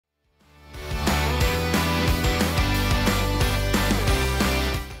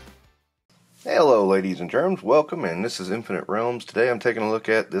Hello ladies and germs, welcome, and this is Infinite Realms. Today I'm taking a look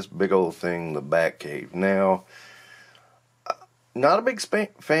at this big old thing, the Batcave. Now, not a big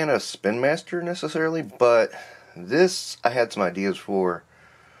fan of Spinmaster necessarily, but this I had some ideas for,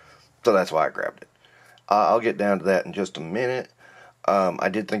 so that's why I grabbed it. I'll get down to that in just a minute. I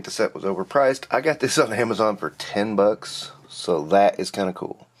did think the set was overpriced. I got this on Amazon for 10 bucks, so that is kind of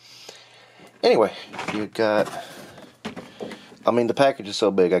cool. Anyway, you got... the package is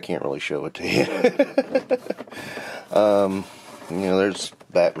so big I can't really show it to you. There's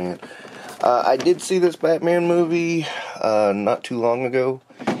Batman. I did see this Batman movie not too long ago.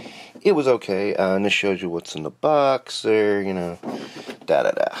 It was okay, and this shows you what's in the box there,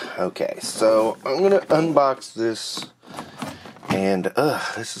 Okay, so I'm going to unbox this, and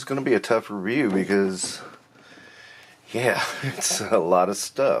this is going to be a tough review because, yeah, it's a lot of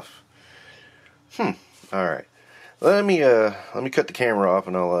stuff. Alright. Let me cut the camera off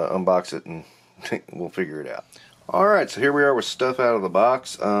and I'll unbox it and we'll figure it out. Alright, so here we are with stuff out of the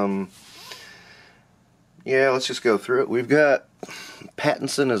box. Let's just go through it. We've got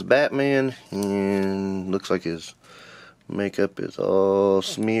Pattinson as Batman, and looks like his makeup is all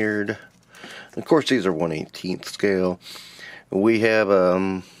smeared. Of course, these are 1/18 scale. We have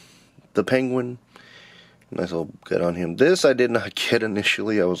the Penguin. Nice little gut on him. This I did not get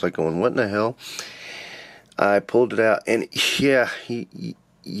initially. I was like going, what in the hell? I pulled it out, and yeah,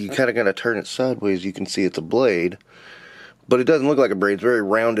 you kind of got to turn it sideways. You can see it's a blade, but it doesn't look like a blade. It's very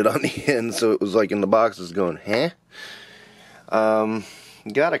rounded on the end, so it was like in the box is going, huh?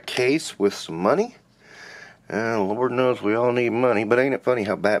 Got a case with some money. Lord knows we all need money, but ain't it funny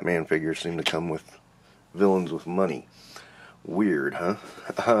how Batman figures seem to come with villains with money? Weird, huh?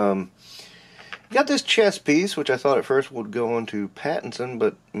 Got this chest piece, which I thought at first would go onto Pattinson,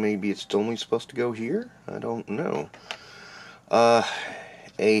 but maybe it's only supposed to go here? I don't know.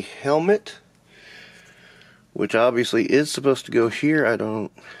 A helmet, which obviously is supposed to go here. I'm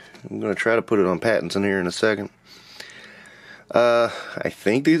going to try to put it on Pattinson here in a second. I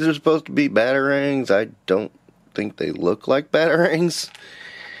think these are supposed to be batarangs. I don't think they look like batarangs.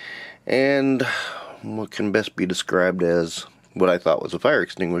 And what can best be described as what I thought was a fire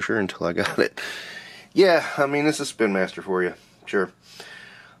extinguisher until I got it. Yeah, this is Spinmaster for you. Sure.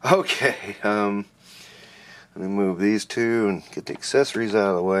 Okay, let me move these two and get the accessories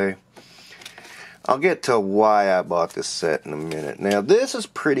out of the way. I'll get to why I bought this set in a minute. Now, this is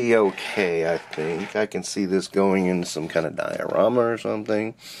pretty okay, I think. I can see this going into some kind of diorama or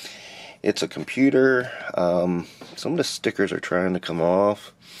something. It's a computer. Some of the stickers are trying to come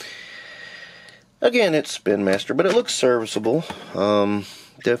off. Again, it's Spinmaster, but it looks serviceable.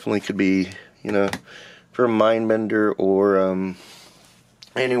 Definitely could be, for a Mindbender or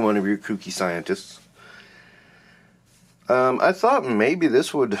any one of your kooky scientists. I thought maybe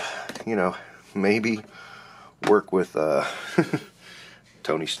this would, maybe work with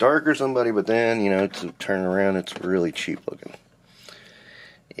Tony Stark or somebody, but then, to turn around, it's really cheap looking.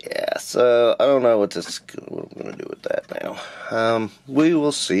 Yeah, so I don't know what I'm going to do with that now. We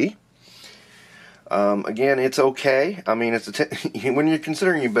will see. Again, it's okay. It's when you're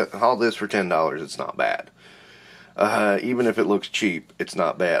considering you bet all this for $10, it's not bad. Even if it looks cheap, it's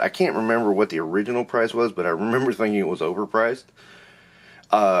not bad. I can't remember what the original price was, but I remember thinking it was overpriced.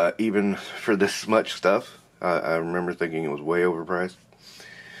 Even for this much stuff, I remember thinking it was way overpriced.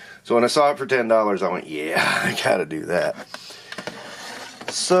 So when I saw it for $10, I went, yeah, I gotta do that.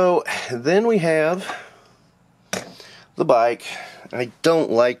 So then we have the bike. I don't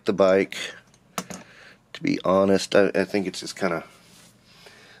like the bike. To be honest, I think it's just kind of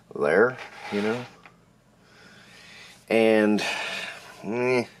there, and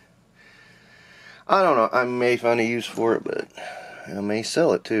I don't know, I may find a use for it, but I may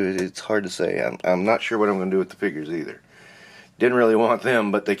sell it too. It's hard to say. I'm not sure what I'm going to do with the figures either. Didn't really want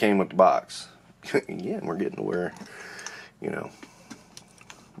them, but they came with the box. Yeah, we're getting to where,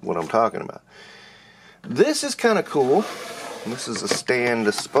 what I'm talking about. This is kind of cool. This is a stand.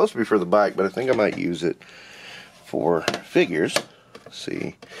 This is supposed to be for the bike, but I think I might use it for figures.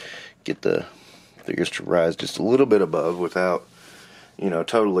 See, get the figures to rise just a little bit above without,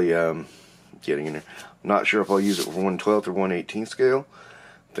 totally getting in there. I'm not sure if I'll use it for 1/12 or 1/18 scale.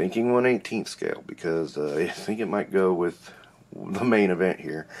 Thinking 1/18 scale because I think it might go with the main event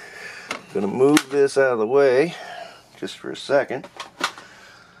here. Gonna move this out of the way just for a second.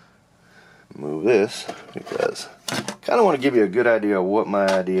 Move this because kind of want to give you a good idea of what my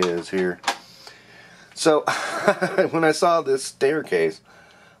idea is here. So when I saw this staircase,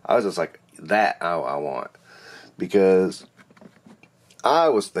 I was just like, that I want, because I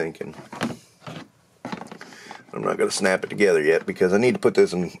was thinking, I'm not going to snap it together yet because I need to put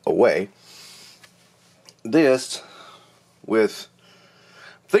this away. this with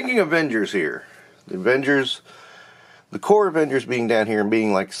thinking Avengers here. The Avengers, the core Avengers being down here and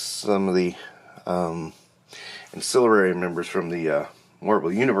being like some of the ancillary members from the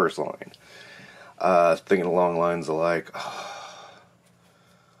Marvel Universe line. Thinking along lines of like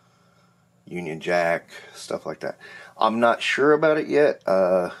Union Jack, stuff like that. I'm not sure about it yet,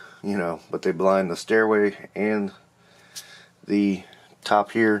 you know, but they blind the stairway and the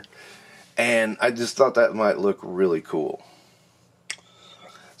top here, and I just thought that might look really cool.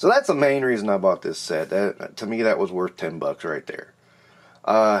 So that's the main reason I bought this set. That, to me, that was worth $10 right there.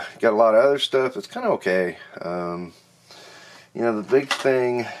 Got a lot of other stuff. It's kind of okay. You know, the big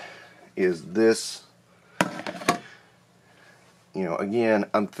thing is this. You know, again,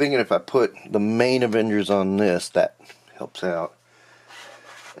 I'm thinking if I put the main Avengers on this, that helps out.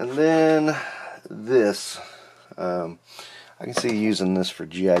 And then this, I can see using this for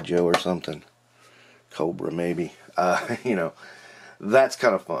G.I. Joe or something. Cobra, maybe. You know, that's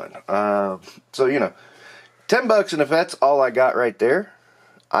kind of fun. So, you know, $10, and if that's all I got right there,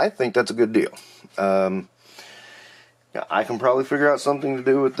 I think that's a good deal. I can probably figure out something to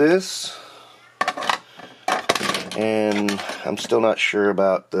do with this. And I'm still not sure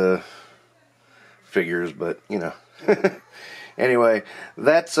about the figures, but, you know. Anyway,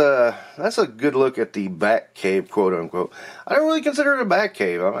 that's a good look at the Batcave, quote unquote. I don't really consider it a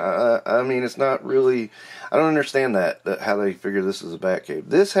Batcave. I mean, it's not really. I don't understand that how they figure this is a Batcave.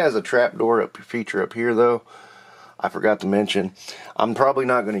 This has a trapdoor feature up here, though. I forgot to mention. I'm probably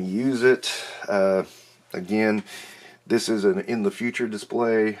not going to use it. Again, this is an in the future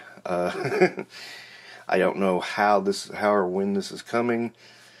display. I don't know how or when this is coming,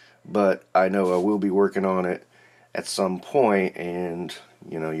 but I know I will be working on it at some point, and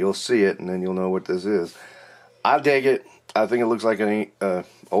you know, you'll see it, and then you'll know what this is. I dig it. I think it looks like an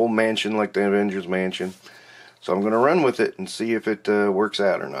old mansion, like the Avengers mansion. So I'm going to run with it and see if it works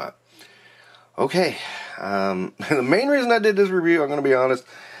out or not. Okay. The main reason I did this review, I'm going to be honest,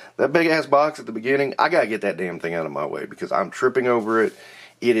 that big ass box at the beginning, I got to get that damn thing out of my way because I'm tripping over it.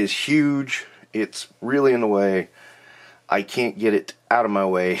 It is huge. It's really in the way. I can't get it out of my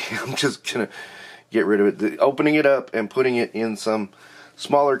way. I'm just going to get rid of it. Opening it up and putting it in some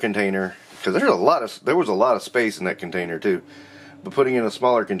smaller container, because there was a lot of space in that container too. But putting it in a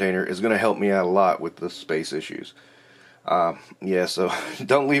smaller container is going to help me out a lot with the space issues. Yeah, so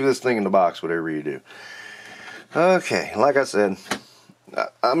don't leave this thing in the box, whatever you do. Okay, like I said,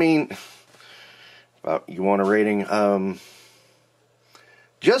 I mean, you want a rating?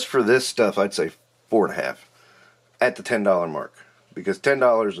 Just for this stuff, I'd say 4.5 at the $10 mark, because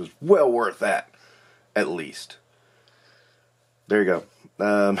 $10 is well worth that, at least. There you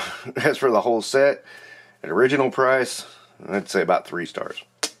go. As for the whole set, at original price, I'd say about 3 stars.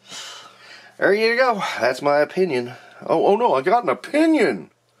 There you go. That's my opinion. Oh no, I got an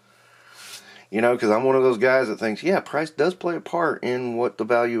opinion. You know, because I'm one of those guys that thinks, yeah, price does play a part in what the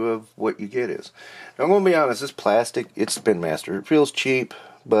value of what you get is. Now, I'm going to be honest, this plastic, it's Spinmaster. It feels cheap,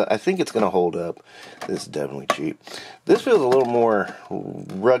 but I think it's going to hold up. This is definitely cheap. This feels a little more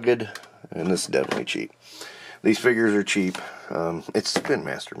rugged, and this is definitely cheap. These figures are cheap. It's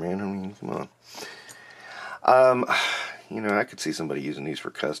Spinmaster, man. I mean, come on. You know, I could see somebody using these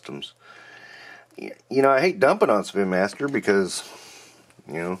for customs. You know, I hate dumping on Spinmaster because,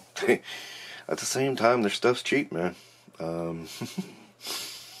 you know, at the same time, their stuff's cheap, man. You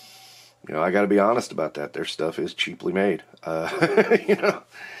know, I got to be honest about that. Their stuff is cheaply made. You know,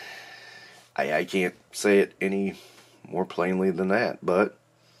 I can't say it any more plainly than that, but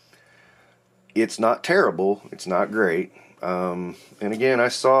it's not terrible. It's not great. And again, I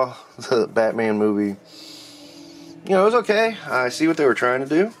saw the Batman movie. You know, it was okay. I see what they were trying to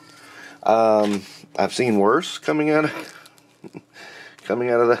do. I've seen worse coming out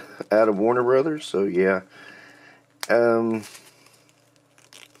of Warner Brothers. So yeah.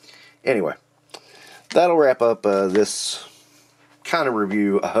 Anyway, that'll wrap up this kind of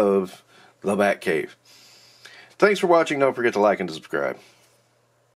review of the Batcave. Thanks for watching. Don't forget to like and to subscribe.